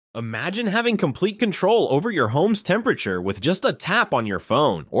Imagine having complete control over your home's temperature with just a tap on your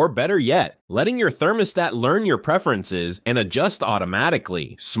phone, or better yet, letting your thermostat learn your preferences and adjust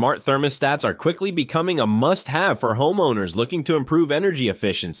automatically. Smart thermostats are quickly becoming a must-have for homeowners looking to improve energy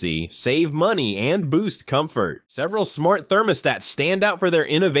efficiency, save money, and boost comfort. Several smart thermostats stand out for their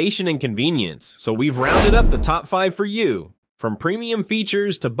innovation and convenience, so we've rounded up the top 5 for you. From premium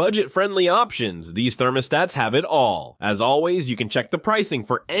features to budget-friendly options, these thermostats have it all. As always, you can check the pricing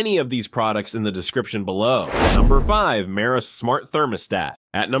for any of these products in the description below. Number 5. Meross Smart Thermostat.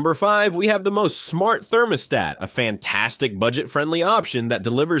 At number 5, we have the most smart thermostat, a fantastic budget-friendly option that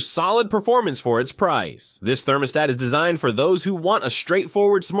delivers solid performance for its price. This thermostat is designed for those who want a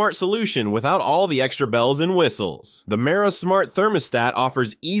straightforward smart solution without all the extra bells and whistles. The Meross Smart Thermostat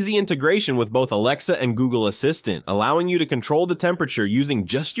offers easy integration with both Alexa and Google Assistant, allowing you to control the temperature using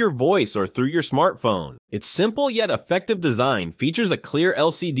just your voice or through your smartphone. Its simple yet effective design features a clear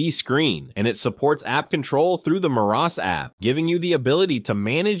LCD screen, and it supports app control through the Meross app, giving you the ability to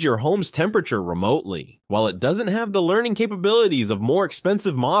manage your home's temperature remotely. While it doesn't have the learning capabilities of more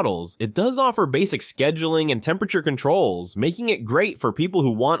expensive models, it does offer basic scheduling and temperature controls, making it great for people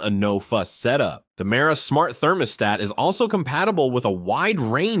who want a no-fuss setup. The Meross Smart Thermostat is also compatible with a wide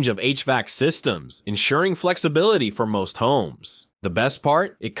range of HVAC systems, ensuring flexibility for most homes. The best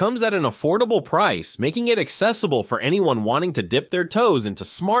part? It comes at an affordable price, making it accessible for anyone wanting to dip their toes into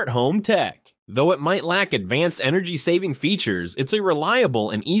smart home tech. Though it might lack advanced energy-saving features, it's a reliable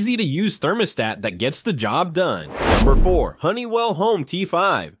and easy-to-use thermostat that gets the job done. Number 4. Honeywell Home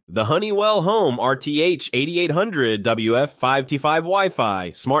T5. The Honeywell Home RTH 8800 WF5T5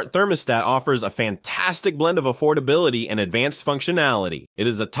 Wi-Fi Smart Thermostat offers a fantastic blend of affordability and advanced functionality. It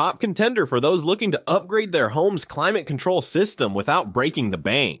is a top contender for those looking to upgrade their home's climate control system without breaking the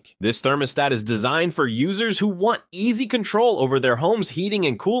bank. This thermostat is designed for users who want easy control over their home's heating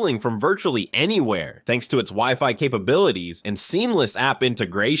and cooling from virtually anywhere, thanks to its Wi-Fi capabilities and seamless app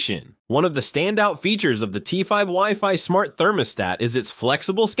integration. One of the standout features of the T5 Wi-Fi Smart Thermostat is its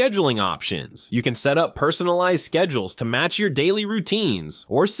flexible scheduling options. You can set up personalized schedules to match your daily routines,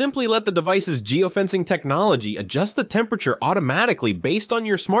 or simply let the device's geofencing technology adjust the temperature automatically based on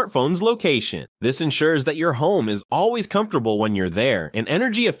your smartphone's location. This ensures that your home is always comfortable when you're there and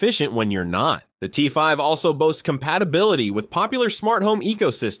energy efficient when you're not. The T5 also boasts compatibility with popular smart home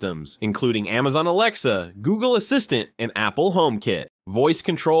ecosystems, including Amazon Alexa, Google Assistant, and Apple HomeKit. Voice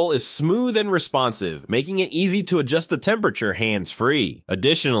control is smooth and responsive, making it easy to adjust the temperature hands-free.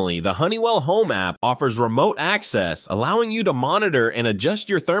 Additionally, the Honeywell Home app offers remote access, allowing you to monitor and adjust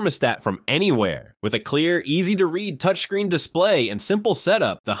your thermostat from anywhere. With a clear, easy-to-read touchscreen display and simple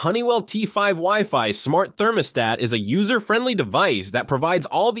setup, the Honeywell T5 Wi-Fi Smart Thermostat is a user-friendly device that provides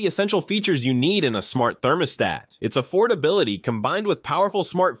all the essential features you need in a smart thermostat. Its affordability, combined with powerful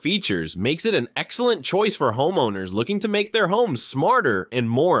smart features, makes it an excellent choice for homeowners looking to make their homes smarter and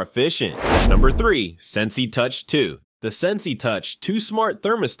more efficient. Number 3. Sensi Touch 2. The Sensi Touch 2 Smart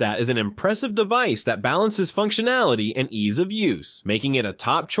Thermostat is an impressive device that balances functionality and ease of use, making it a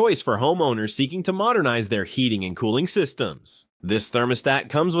top choice for homeowners seeking to modernize their heating and cooling systems. This thermostat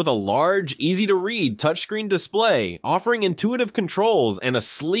comes with a large, easy-to-read touchscreen display, offering intuitive controls and a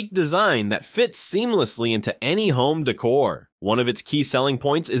sleek design that fits seamlessly into any home decor. One of its key selling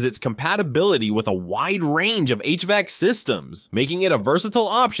points is its compatibility with a wide range of HVAC systems, making it a versatile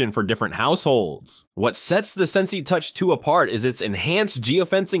option for different households. What sets the Sensi Touch 2 apart is its enhanced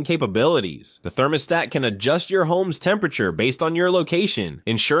geofencing capabilities. The thermostat can adjust your home's temperature based on your location,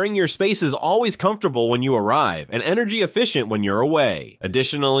 ensuring your space is always comfortable when you arrive and energy efficient when you're away.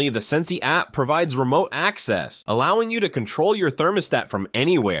 Additionally, the Sensi app provides remote access, allowing you to control your thermostat from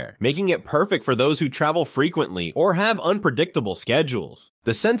anywhere, making it perfect for those who travel frequently or have unpredictable schedules.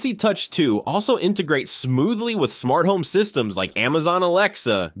 The Sensi Touch 2 also integrates smoothly with smart home systems like Amazon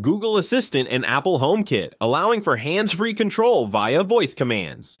Alexa, Google Assistant, and Apple HomeKit, allowing for hands-free control via voice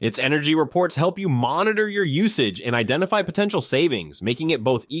commands. Its energy reports help you monitor your usage and identify potential savings, making it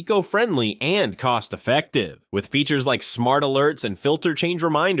both eco-friendly and cost-effective. With features like smart alerts and filter change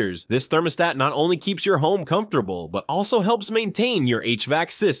reminders, this thermostat not only keeps your home comfortable, but also helps maintain your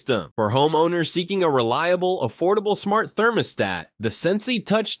HVAC system. For homeowners seeking a reliable, affordable smart thermostat, the Sensi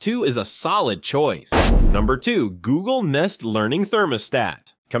Touch 2 is a solid choice. Number 2. Google Nest Learning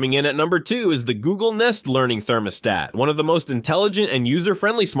Thermostat. Coming in at number 2 is the Google Nest Learning Thermostat, one of the most intelligent and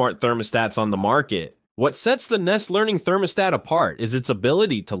user-friendly smart thermostats on the market. What sets the Nest Learning Thermostat apart is its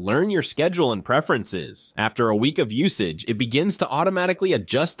ability to learn your schedule and preferences. After a week of usage, it begins to automatically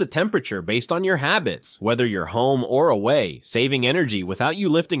adjust the temperature based on your habits, whether you're home or away, saving energy without you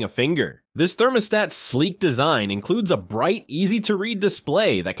lifting a finger. This thermostat's sleek design includes a bright, easy-to-read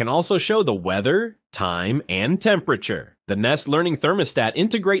display that can also show the weather, time, and temperature. The Nest Learning Thermostat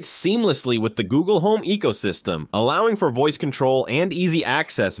integrates seamlessly with the Google Home ecosystem, allowing for voice control and easy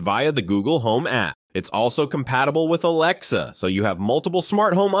access via the Google Home app. It's also compatible with Alexa, so you have multiple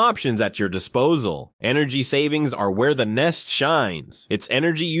smart home options at your disposal. Energy savings are where the Nest shines. Its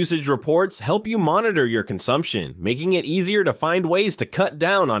energy usage reports help you monitor your consumption, making it easier to find ways to cut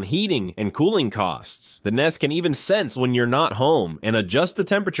down on heating and cooling costs. The Nest can even sense when you're not home and adjust the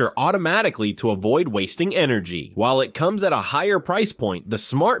temperature automatically to avoid wasting energy. While it comes at a higher price point, the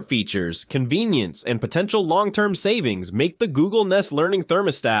smart features, convenience, and potential long-term savings make the Google Nest Learning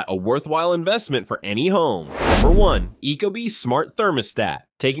Thermostat a worthwhile investment for any home. Number 1. ecobee Smart Thermostat.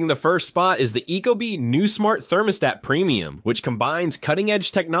 Taking the first spot is the ecobee new Smart Thermostat Premium, which combines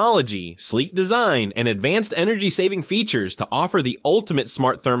cutting-edge technology, sleek design, and advanced energy-saving features to offer the ultimate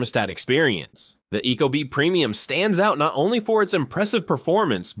smart thermostat experience. The ecobee Premium stands out not only for its impressive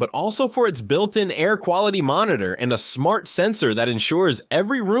performance, but also for its built-in air quality monitor and a smart sensor that ensures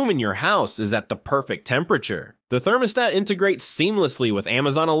every room in your house is at the perfect temperature. The thermostat integrates seamlessly with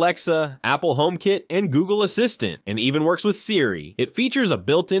Amazon Alexa, Apple HomeKit, and Google Assistant, and even works with Siri. It features a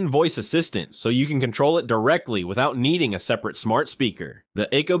built-in voice assistant, so you can control it directly without needing a separate smart speaker. The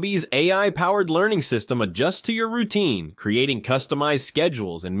ecobee's AI-powered learning system adjusts to your routine, creating customized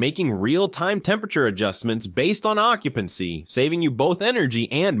schedules and making real-time temperature adjustments based on occupancy, saving you both energy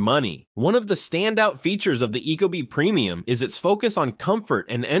and money. One of the standout features of the ecobee Premium is its focus on comfort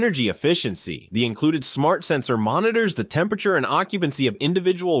and energy efficiency. The included smart sensor monitors the temperature and occupancy of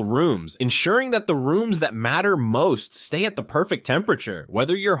individual rooms, ensuring that the rooms that matter most stay at the perfect temperature,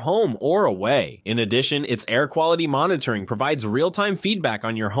 whether you're home or away. In addition, its air quality monitoring provides real-time feedback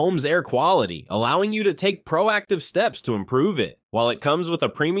on your home's air quality, allowing you to take proactive steps to improve it. While it comes with a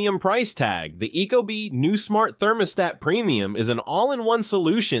premium price tag, the ecobee new Smart Thermostat Premium is an all-in-one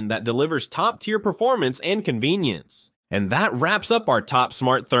solution that delivers top-tier performance and convenience. And that wraps up our top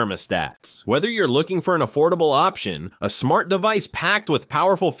smart thermostats. Whether you're looking for an affordable option, a smart device packed with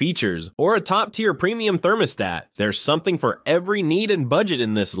powerful features, or a top-tier premium thermostat, there's something for every need and budget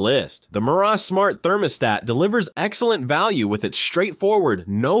in this list. The Meross Smart Thermostat delivers excellent value with its straightforward,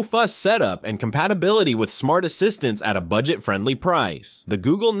 no-fuss setup and compatibility with smart assistants at a budget-friendly price. The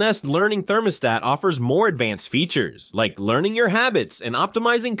Google Nest Learning Thermostat offers more advanced features, like learning your habits and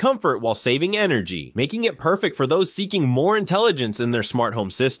optimizing comfort while saving energy, making it perfect for those seeking more intelligence in their smart home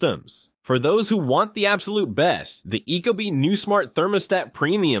systems. For those who want the absolute best, the ecobee new Smart Thermostat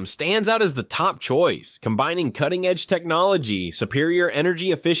Premium stands out as the top choice, combining cutting-edge technology, superior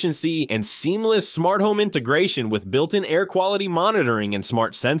energy efficiency, and seamless smart home integration with built-in air quality monitoring and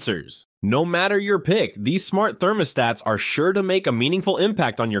smart sensors. No matter your pick, these smart thermostats are sure to make a meaningful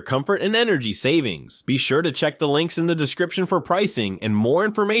impact on your comfort and energy savings. Be sure to check the links in the description for pricing and more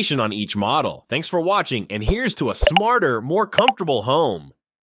information on each model. Thanks for watching, and here's to a smarter, more comfortable home.